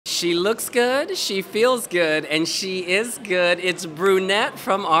She looks good, she feels good, and she is good. It's Brunette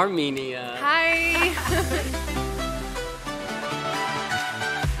from Armenia. Hi.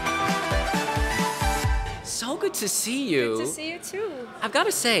 So good to see you. Good to see you too. I've got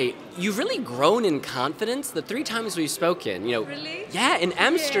to say, you've really grown in confidence the 3 times we've spoken. You know, Really? Yeah, in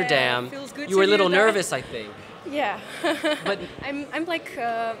Amsterdam, feels good you to were a hear little that. nervous, I think. Yeah. But I'm like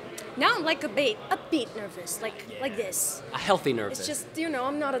now I'm like a bit nervous, like this. a healthy nervous. It's just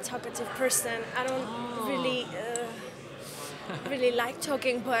I'm not a talkative person. I don't really like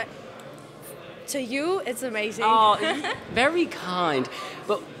talking, but to you it's amazing. Oh, very kind.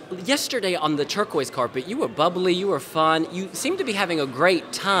 But yesterday on the turquoise carpet, you were bubbly, you were fun, you seemed to be having a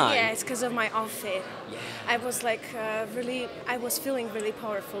great time. Yeah, it's because of my outfit. Yeah. I was like I was feeling really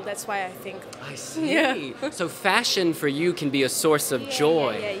powerful. That's why I think. I see. Yeah. So fashion for you can be a source of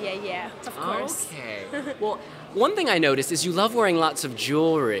joy. Yeah. Of course. Okay. Well, one thing I noticed is you love wearing lots of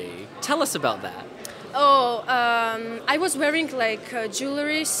jewelry. Tell us about that. Oh, I was wearing like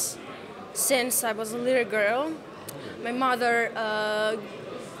jewelry since I was a little girl. My mother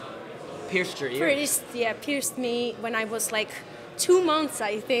Pierced your ear. pierced me when I was like 2 months,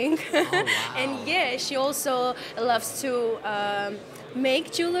 I think. Oh, wow. And yeah, she also loves to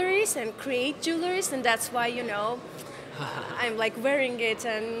make jewelries and create jewelries, and that's why I'm like wearing it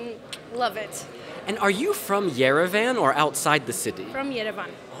and love it. And are you from Yerevan or outside the city? From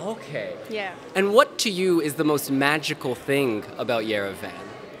Yerevan. Okay. Yeah. And what to you is the most magical thing about Yerevan?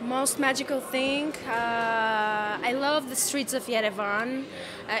 Most magical thing, I love the streets of Yerevan.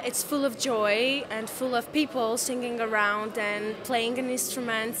 It's full of joy and full of people singing around and playing an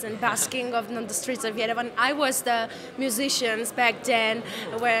instruments and basking on the streets of Yerevan. I was the musicians back then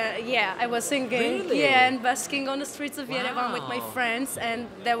where, I was singing, Really? and basking on the streets of Yerevan with my Wow. friends, and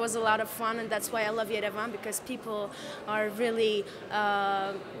that was a lot of fun, and that's why I love Yerevan, because people are really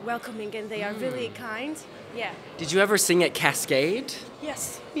welcoming and they are really kind. Yeah. Did you ever sing at Cascade?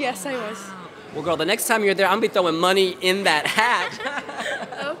 Yes, I was. Well, girl, the next time you're there, I'm gonna be throwing money in that hat.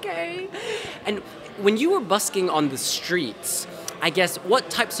 Okay. And when you were busking on the streets, I guess, what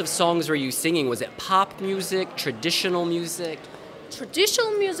types of songs were you singing? Was it pop music, traditional music?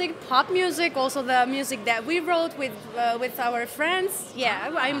 Traditional music, pop music, also the music that we wrote with our friends.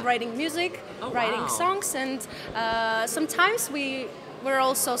 Yeah, I'm writing music, writing wow. songs, and sometimes we're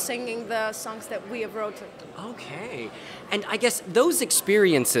also singing the songs that we have wrote. Okay. And I guess those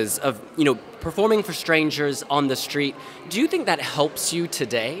experiences of, performing for strangers on the street, do you think that helps you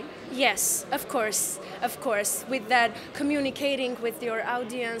today? Yes, of course. With that, communicating with your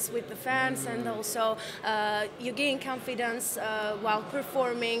audience, with the fans, and also you gain confidence while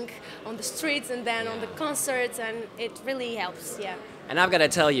performing on the streets and then on the concerts, and it really helps, yeah. And I've got to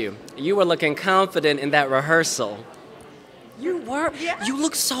tell you, you were looking confident in that rehearsal. You were? Yeah. You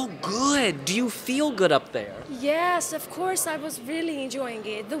look so good. Do you feel good up there? Yes, of course, I was really enjoying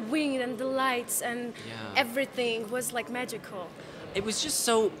it. The wind and the lights and everything was like magical. It was just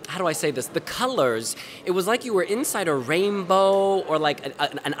so, how do I say this? The colors, it was like you were inside a rainbow or like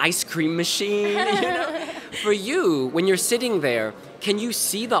an ice cream machine. For you, when you're sitting there, can you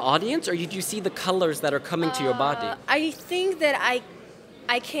see the audience or do you see the colors that are coming to your body? I think that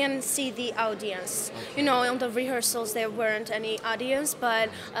I can see the audience. Okay. On the rehearsals there weren't any audience, but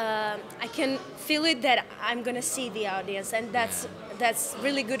I can feel it that I'm gonna see the audience, and that's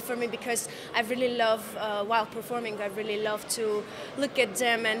really good for me, because I really love, while performing, I really love to look at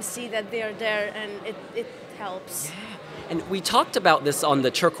them and see that they're there, and it helps. Yeah. And we talked about this on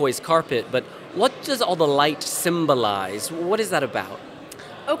the turquoise carpet, but what does all the light symbolize? What is that about?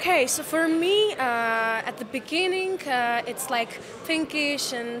 Okay, so for me, at the beginning, it's like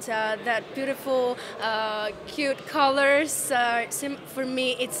pinkish and that beautiful, cute colors. For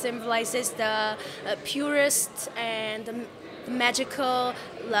me, it symbolizes the purest and the magical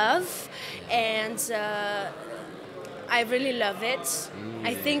love, and I really love it.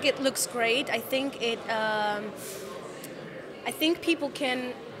 I think it looks great. I think people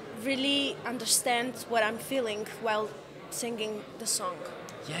can really understand what I'm feeling while singing the song.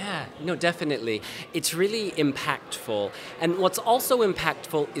 Yeah, no, definitely. It's really impactful. And what's also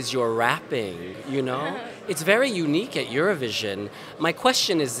impactful is your rapping, It's very unique at Eurovision. My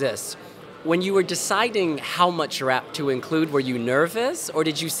question is this. When you were deciding how much rap to include, were you nervous or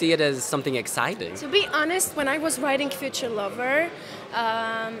did you see it as something exciting? To be honest, when I was writing Future Lover,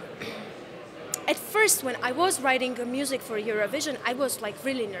 at first when I was writing music for Eurovision, I was like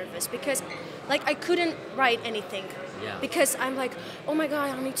really nervous because I couldn't write anything. Yeah. Because I'm like, oh my God,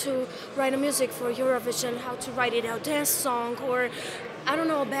 I need to write a music for Eurovision, how to write it, a dance song, or I don't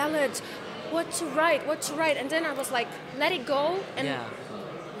know, a ballad, what to write. And then I was like, let it go and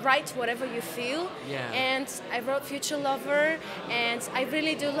write whatever you feel. Yeah. And I wrote Future Lover, and I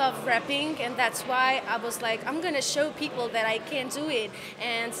really do love rapping, and that's why I was like, I'm gonna show people that I can do it.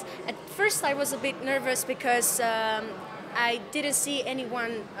 And at first I was a bit nervous because I didn't see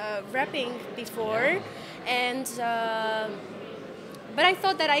anyone rapping before, and but I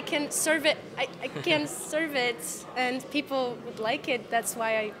thought that I can serve it. I can serve it, and people would like it. That's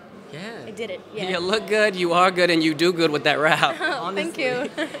why I did it. Yeah. You look good, you are good, and you do good with that rap. Thank you.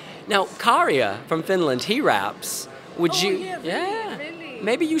 Now, Karja from Finland, he raps. Would you? Yeah, really.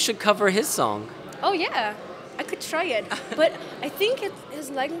 Maybe you should cover his song. Oh yeah, I could try it, but I think his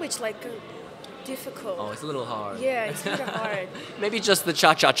language difficult. Oh, it's a little hard. Yeah, it's kind of hard. Maybe just the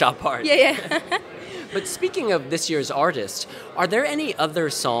cha-cha-cha part. Yeah. But speaking of this year's artist, are there any other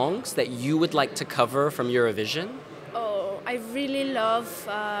songs that you would like to cover from Eurovision? Oh, I really love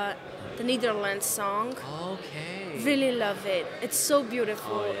the Netherlands song. Okay. Really love it. It's so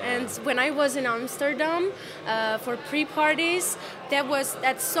beautiful. Oh, yeah. And when I was in Amsterdam for pre-parties,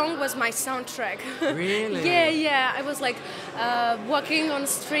 that song was my soundtrack. Really? Yeah. I was like walking on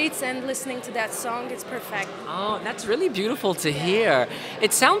streets and listening to that song. It's perfect. Oh, that's really beautiful to hear.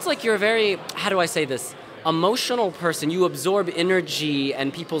 It sounds like you're a very, how do I say this, emotional person. You absorb energy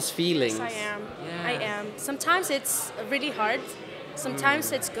and people's feelings. Yes, I am. Yeah. I am. Sometimes it's really hard.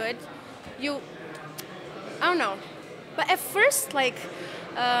 Sometimes it's good. I don't know. But at first, I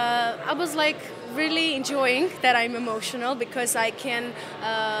was really enjoying that I'm emotional because I can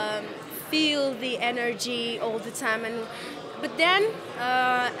feel the energy all the time. But then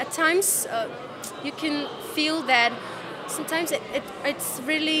at times you can feel that sometimes it's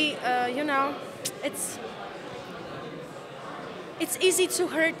really it's easy to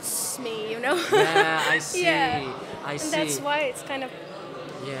hurt me. Yeah, I see. Yeah. I see. And that's why it's kind of.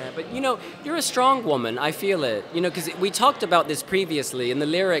 Yeah, but you're a strong woman. I feel it. Because we talked about this previously. In the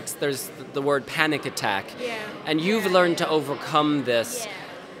lyrics, there's the word panic attack. Yeah. And you've learned to overcome this. Yeah.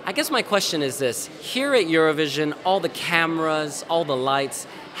 I guess my question is this. Here at Eurovision, all the cameras, all the lights,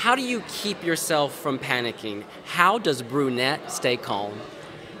 how do you keep yourself from panicking? How does Brunette stay calm?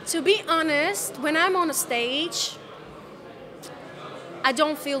 To be honest, when I'm on a stage, I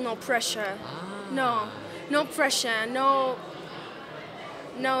don't feel no pressure. No pressure, no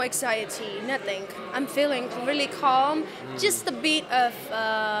anxiety, nothing. I'm feeling really calm. Just a bit of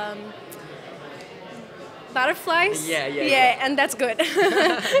butterflies. Yeah, and that's good.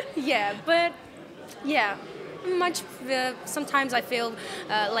 Sometimes I feel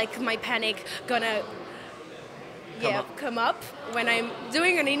like my panic gonna come up when I'm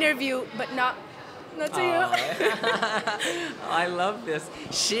doing an interview, but not to you. I love this.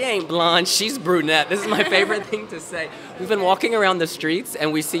 She ain't blonde, she's brunette. This is my favorite thing to say. We've been walking around the streets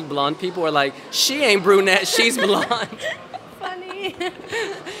and we see blonde people. We're like, she ain't brunette, she's blonde. Funny.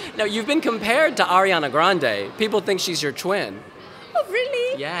 Now, you've been compared to Ariana Grande. People think she's your twin. Oh,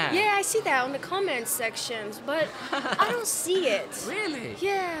 really? Yeah. Yeah, I see that on the comments sections, but I don't see it. Really?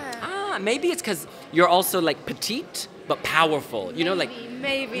 Yeah. Maybe it's because you're also petite but powerful.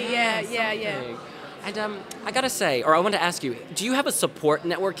 Maybe. Yeah. And I gotta say, or I want to ask you, do you have a support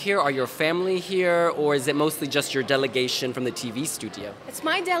network here? Are your family here, or is it mostly just your delegation from the TV studio? It's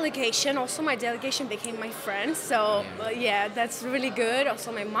my delegation. Also, my delegation became my friend, so that's really good.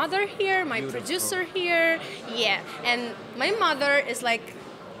 Also, my mother here, my producer here, and my mother is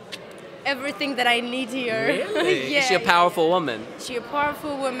everything that I need here. Really? Is she a powerful woman? She's a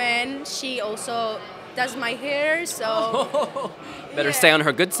powerful woman. She also does my hair, so... Better stay on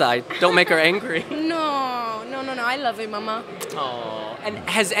her good side. Don't make her angry. No. I love you, Mama. Oh. And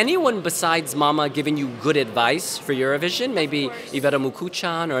has anyone besides Mama given you good advice for Eurovision? Maybe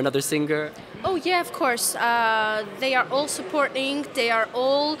Wiwibloggs or another singer? Oh, yeah, of course. They are all supporting. They are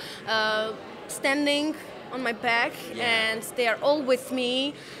all standing on my back, and they are all with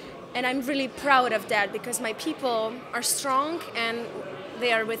me. And I'm really proud of that because my people are strong and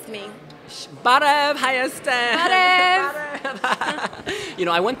they are with me. Barev, hayastan. Barev.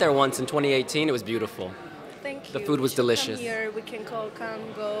 I went there once in 2018. It was beautiful. Thank you. The food was delicious. Come here, we can go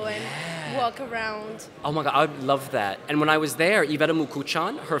and walk around. Oh my God, I would love that. And when I was there,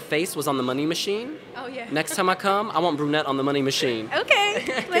 Wiwibloggs, her face was on the money machine. Oh yeah. Next time I come, I want Brunette on the money machine. Okay.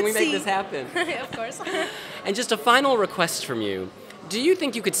 Can we make this happen? Of course. And just a final request from you. Do you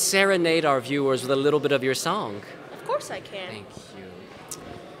think you could serenade our viewers with a little bit of your song? Of course I can. Thank you.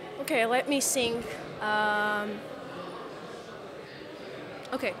 Okay, let me sing.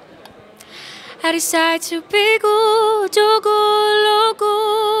 Okay. I decide to be good, do good, look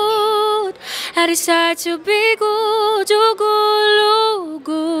good. I decide to be good, do good, look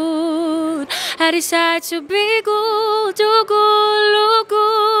good. I decide to be good, do good, look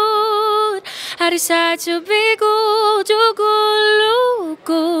good. harisa chubigu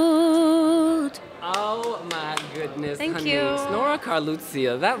jugulukut. Oh my goodness, Thank honey. you. Snora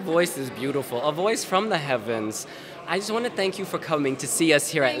Carluzia, that voice is beautiful. A voice from the heavens. I just want to thank you for coming to see us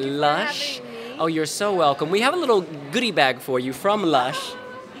here at Thank you for LUSH. having me. Oh, you're so welcome. We have a little goodie bag for you from LUSH.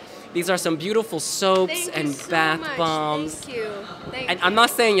 These are some beautiful soaps Thank you and so bath much. bombs. Thank you. And I'm not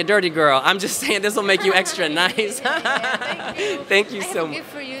saying you're dirty, girl. I'm just saying this will make you extra nice. Thank you. Thank you I have so a much. gift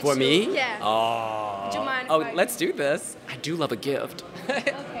for you For too. me? Yeah. Oh. Do you mind if Oh, I- let's do this. I do love a gift.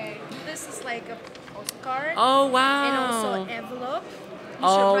 Okay. This is like a postcard. Oh, wow. And also an envelope. You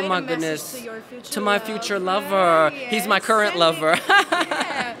Oh, should write my a message goodness. To, your future To my future lover. Yes, He's my current send it. lover.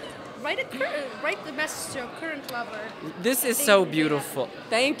 Yeah. Write the message to your current lover. This is Thank so you. beautiful.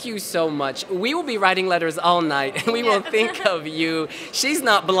 Thank you so much. We will be writing letters all night and we will think of you. She's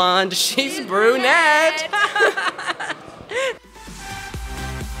not blonde, she's brunette.